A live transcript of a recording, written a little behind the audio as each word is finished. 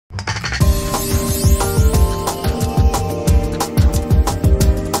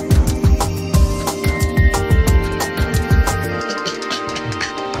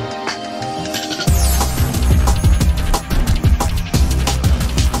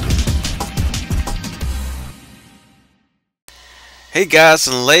Hey guys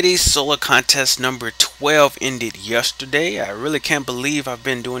and ladies, solo contest number 12 ended yesterday. I really can't believe I've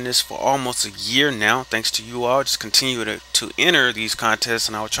been doing this for almost a year now. Thanks to you all. Just continue to enter these contests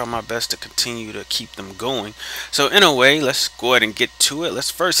and I will try my best to continue to keep them going. So anyway, let's go ahead and get to it.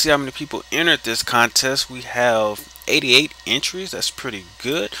 Let's first see how many people entered this contest. We have 88 entries. That's pretty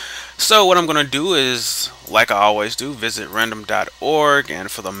good. So what I'm going to do is, like I always do, visit random.org,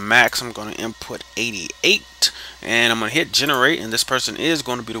 and for the max I'm going to input 88 and I'm going to hit generate, and this person is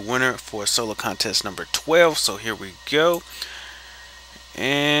going to be the winner for solo contest number 12. So here we go,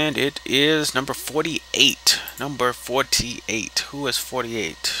 and it is number 48. Number 48. Who is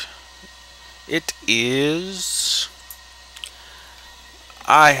 48? It is,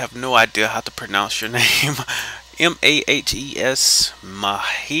 I have no idea how to pronounce your name. Mahes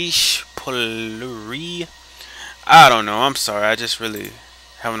Mahesh Puri. I don't know. I'm sorry. I just really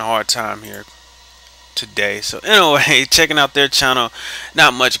having a hard time here today. So anyway, checking out their channel.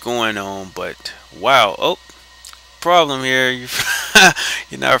 Not much going on, but wow. Oh, problem here.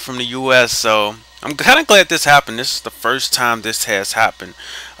 You're not from the U.S., so I'm kind of glad this happened. This is the first time this has happened.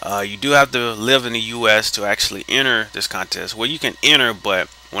 You do have to live in the U.S. to actually enter this contest. Well, you can enter, but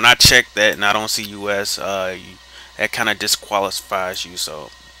when I check that and I don't see U.S., that kind of disqualifies you.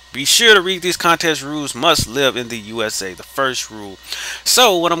 So be sure to read these contest rules. Must live in the USA, the first rule.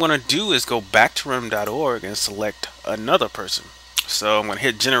 So what I'm going to do is go back to random.org and select another person. So I'm going to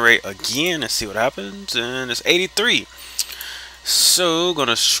hit generate again and see what happens, and it's 83. So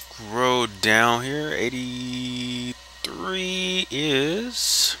gonna scroll down here. 83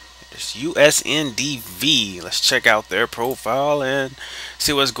 is USNDV. Let's check out their profile and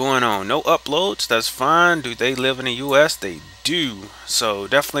see what's going on. No uploads, that's fine. Do they live in the US? They do. So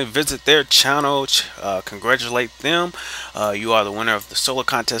definitely visit their channel. Congratulate them. You are the winner of the solo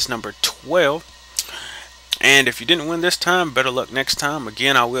contest number 12. And if you didn't win this time, better luck next time.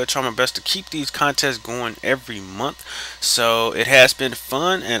 Again, I will try my best to keep these contests going every month. So it has been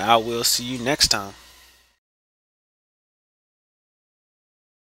fun, and I will see you next time.